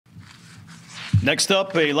Next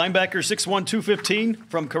up, a linebacker 6'1", 215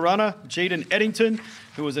 from Corona, Jaden Edington,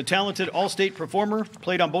 who was a talented all-state performer,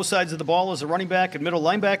 played on both sides of the ball as a running back and middle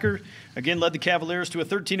linebacker. Again, led the Cavaliers to a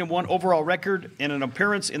 13-1 overall record and an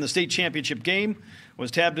appearance in the state championship game. Was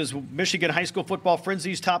tabbed as Michigan High School Football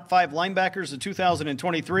Frenzy's top 5 linebackers in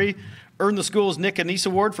 2023. Earned the school's Nick Anise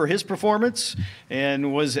Award for his performance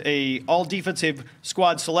and was a all-defensive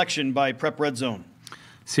squad selection by Prep Red Zone.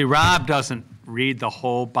 See, Rob doesn't read the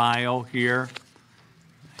whole bio here.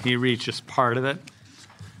 He reads just part of it.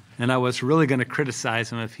 And I was really going to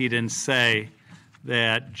criticize him if he didn't say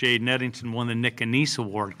that Jaden Edington won the Nick Anise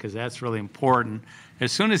Award, because that's really important.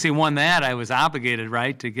 As soon as he won that, I was obligated,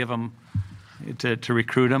 right, to give him, to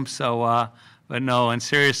recruit him. So, but no, in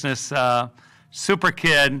seriousness, super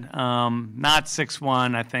kid, not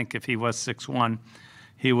 6'1". I think if he was 6'1",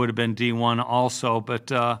 he would have been D1 also. But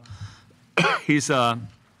he's, he had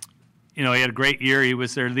a great year. He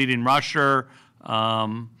was their leading rusher.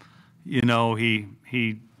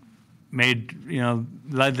 He made,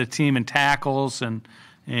 led the team in tackles, and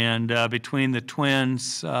between the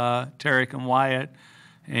twins, Tarek and Wyatt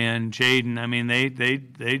and Jaden, I mean,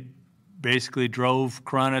 they basically drove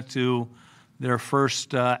Corona to their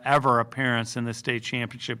first ever appearance in the state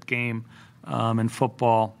championship game in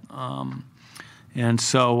football. And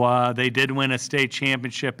so they did win a state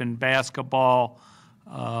championship in basketball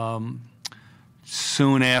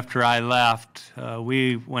soon after I left.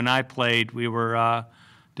 When I played, we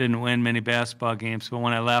didn't win many basketball games, but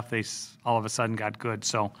when I left, they all of a sudden got good.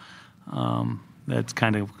 So that's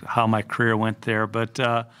kind of how my career went there. But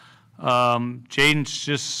Jaden's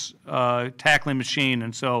just a tackling machine,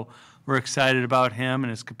 and so we're excited about him and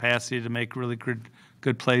his capacity to make really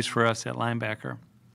good plays for us at linebacker.